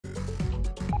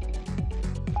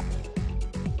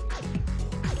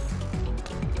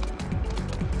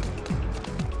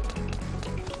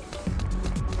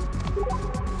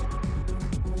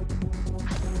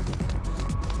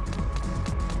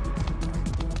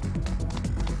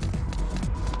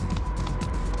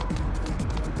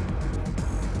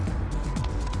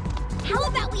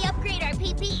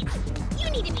speeds. You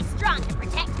need to be strong to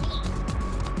protect me.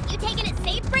 You taking a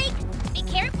safe break? Be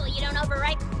careful you don't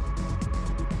override.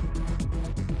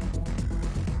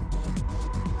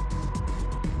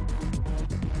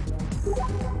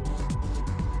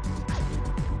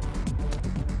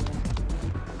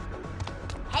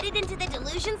 Headed into the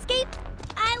Delusionscape?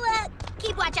 I'll,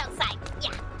 keep watch outside.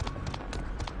 Yeah.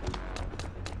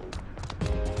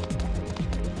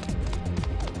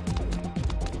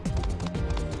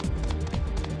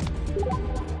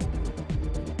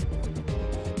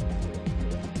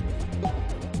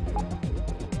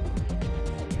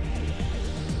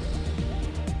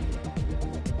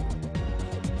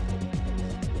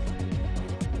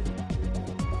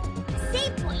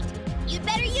 Save point. You'd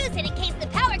better use it in case the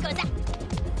power goes out.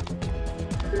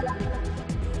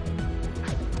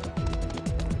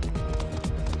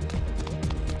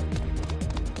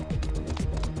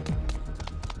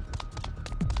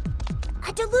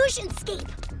 A Delusionscape.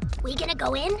 We gonna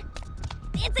go in?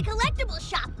 It's a collectible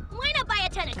shop. Why not buy a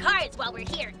ton of cards while we're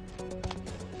here?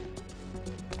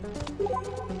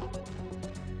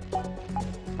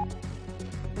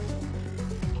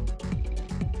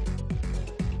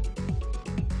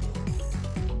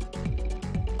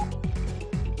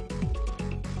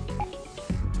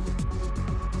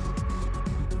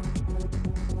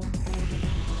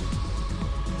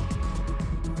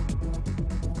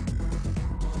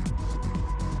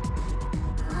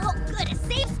 Oh, good, a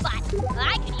safe spot.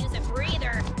 I could use a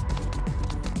breather.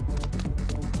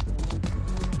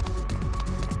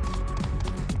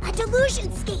 A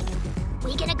Delusionscape.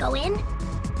 We gonna go in?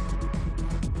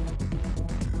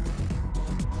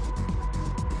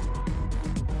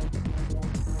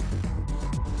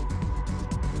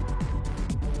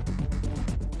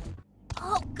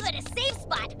 Oh, good, a safe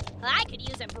spot. I could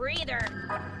use a breather.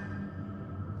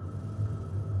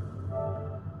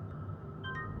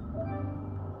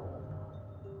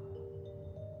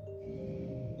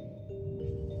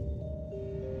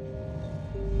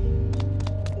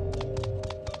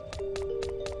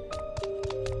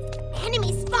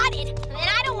 Enemy spotted, and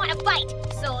I don't want to fight,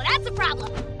 so that's a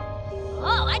problem.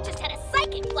 Oh, I just had a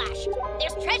psychic flash.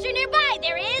 There's treasure nearby,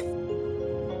 there is.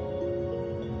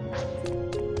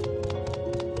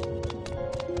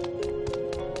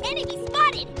 Enemy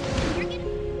spotted. You're gonna...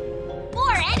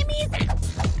 More enemies?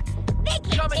 They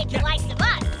can't take the likes of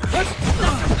us.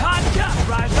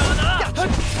 Rise on up!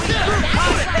 That's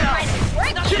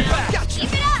working.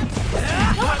 Keep it up.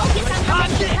 Don't focus on how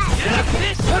many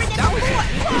left. More than before.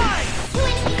 Two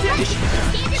enemies left.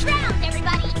 Stand your ground,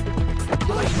 everybody.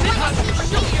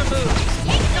 Show your moves!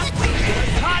 Take to the clear.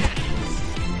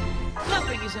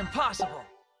 Nothing is impossible.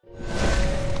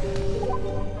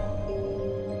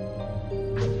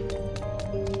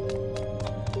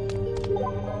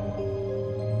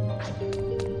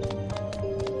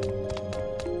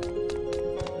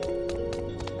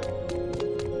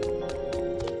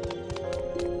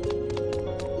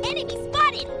 Enemy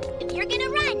spotted. If you're gonna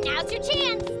run, now's your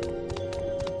chance.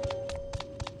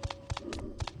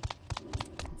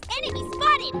 Enemy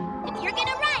spotted. If you're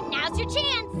gonna run, now's your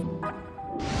chance.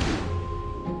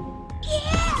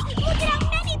 Yeah! Look at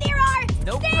how many there are!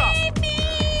 No Save problem. me!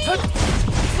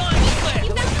 Flying flare!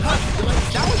 You got the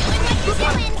doing what you're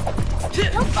doing.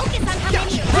 Don't focus on how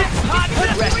many are left. Just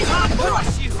fewer than before.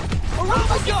 Bless you! Or don't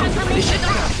focus on how many are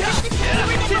left. Just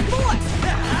fewer than before.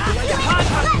 Two enemies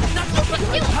left. You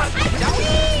can do it.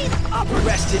 I believe.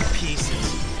 Rest in pieces.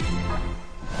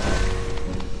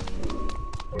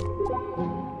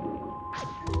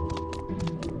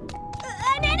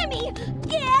 An enemy!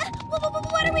 Yeah! What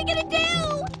are we gonna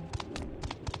do?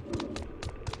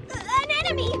 An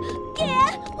enemy!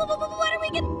 Yeah! What are we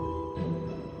gonna...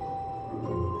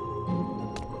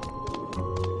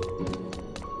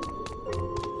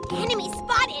 Enemy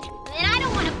spotted! And I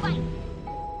don't want to fight!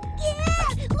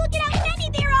 Yeah! Look at how many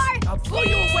there are! I'll blow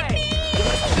you Save away! me!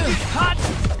 Hot!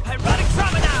 Ironic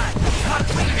promenade! Hot!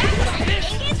 That's what This!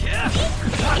 I Yeah! think.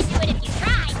 You can do it if you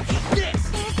try. This!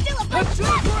 There's still a bunch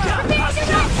left! Prepare to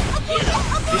run!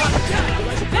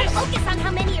 Don't focus on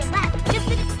how many are left. Just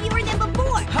that it's fewer than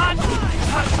before. Hot!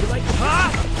 Hot! You like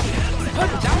hot?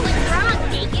 What's wrong,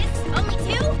 Vegas? Only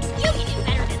two? You can do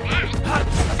better than that. Hot!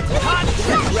 Two Hot! enemies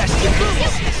left. Rest You in can do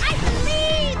peace. it. I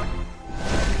believe.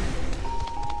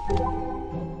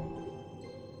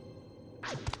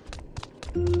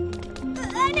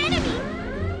 An enemy.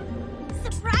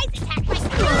 Surprise attack by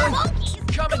two monkeys.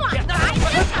 Come Come on, and get guys.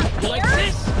 That's not You like fair.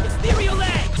 this? Ethereal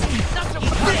legs! Not so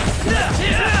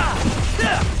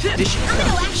This I'm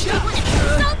gonna actually want to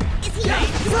insult. Is he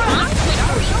wrong?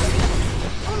 For real?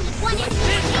 Only one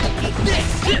enemy. This!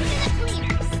 Take to the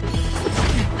cleaners.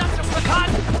 Not so hot!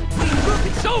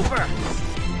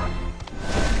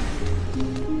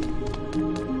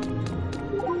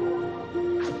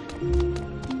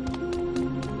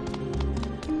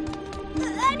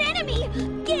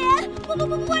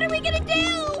 What are we gonna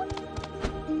do?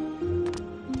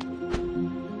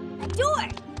 A door!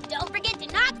 Don't forget to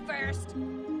knock first.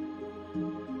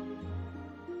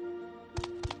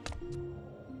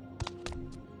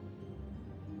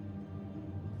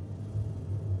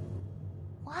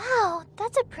 Wow,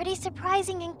 that's a pretty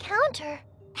surprising encounter.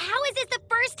 How is this the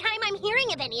first time I'm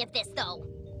hearing of any of this, though?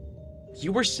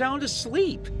 You were sound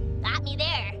asleep. Got me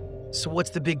there. So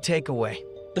what's the big takeaway?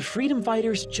 The freedom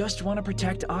fighters just want to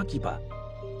protect Akiba.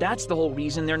 That's the whole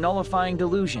reason they're nullifying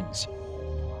delusions.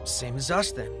 Same as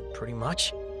us then, pretty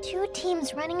much. Two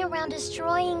teams running around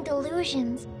destroying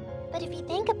delusions. But if you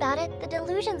think about it, the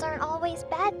delusions aren't always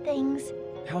bad things.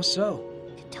 How so?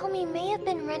 Katomi may have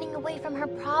been running away from her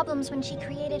problems when she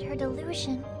created her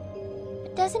delusion.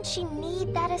 But doesn't she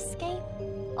need that escape?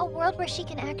 A world where she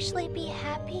can actually be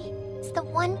happy? It's the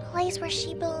one place where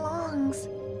she belongs.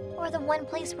 Or the one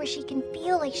place where she can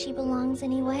feel like she belongs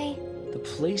anyway. The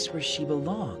place where she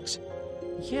belongs.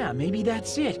 Yeah, maybe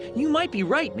that's it. You might be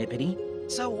right, Mippity.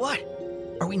 So what?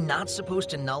 Are we not supposed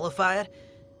to nullify it?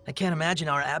 I can't imagine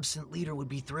our absent leader would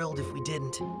be thrilled if we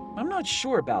didn't. I'm not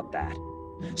sure about that.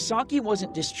 Saki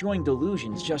wasn't destroying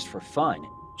delusions just for fun.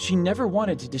 She never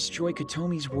wanted to destroy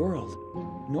Katomi's world,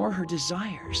 nor her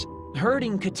desires.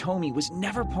 Hurting Katomi was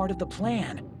never part of the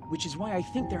plan, which is why I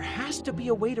think there has to be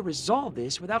a way to resolve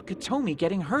this without Katomi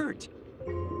getting hurt.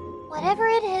 Whatever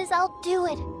it is, I'll do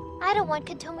it. I don't want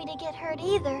Katomi to get hurt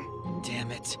either.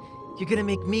 Damn it. You're gonna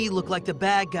make me look like the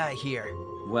bad guy here.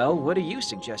 Well, what do you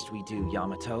suggest we do,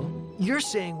 Yamato? You're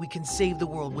saying we can save the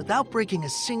world without breaking a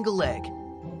single egg.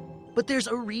 But there's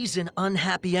a reason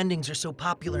unhappy endings are so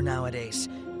popular nowadays.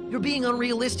 You're being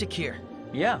unrealistic here.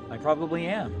 Yeah, I probably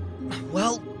am.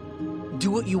 Well,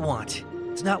 do what you want.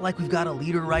 It's not like we've got a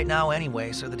leader right now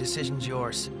anyway, so the decision's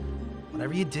yours.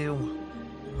 Whatever you do,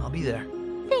 I'll be there.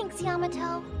 Thanks,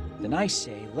 Yamato. Then I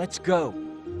say, let's go.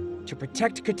 To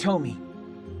protect Katomi.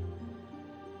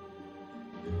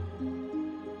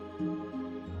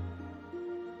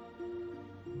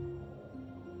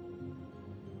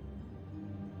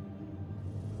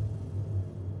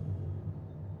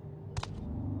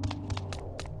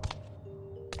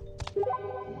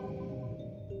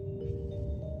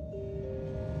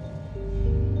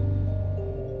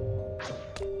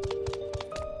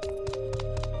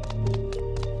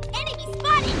 Enemy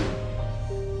spotted!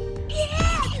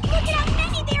 Yeah! Look at how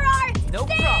many there are! No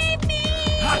Save problem. me!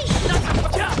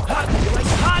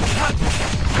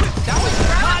 That was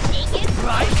hot. Take it!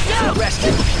 Right now.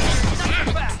 Arrested.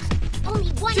 Only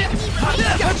one enemy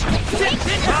remaining!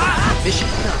 Mission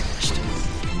accomplished.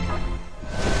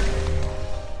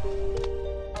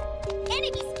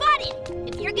 Enemy spotted!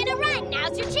 If you're gonna run,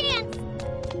 now's your chance!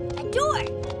 A door!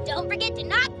 Don't forget to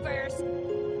knock first!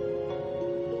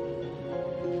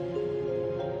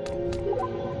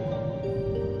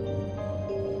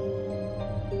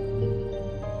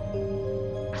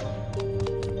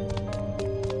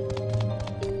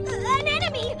 An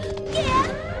enemy! Yeah!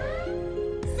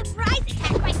 Surprise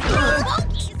attack by small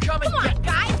monkeys! Come and Come on, get-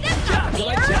 guys! That's not fair!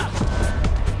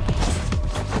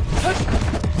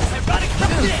 Ironic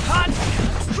coming in, hot.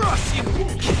 Cross you.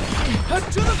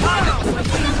 To the bottom.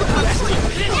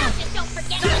 Now just don't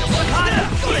forget Get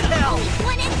hell.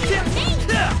 one enemy remaining!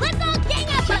 Let's all gang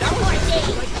up on the horses!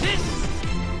 Like this.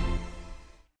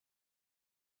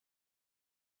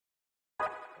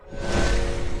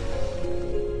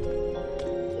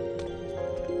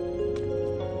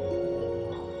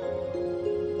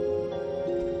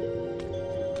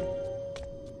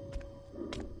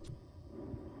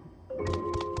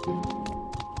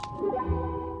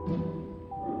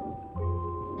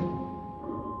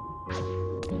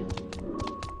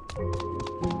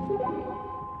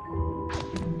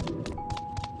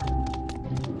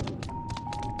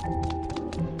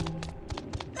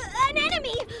 An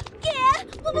enemy! Yeah!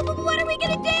 What are we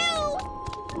gonna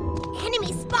do?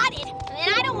 Enemy spotted!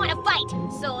 And I don't want to fight,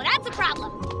 so that's a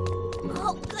problem.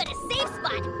 Oh, good, a safe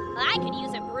spot. I could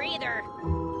use a breather.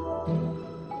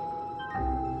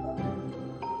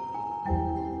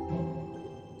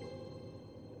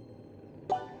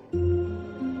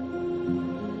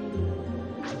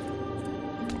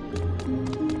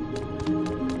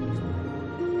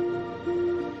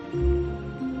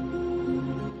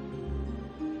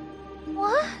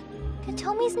 What?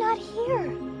 Katomi's not here.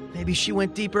 Maybe she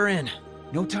went deeper in.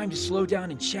 No time to slow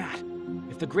down and chat.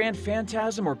 If the Grand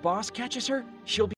Phantasm or boss catches her, she'll be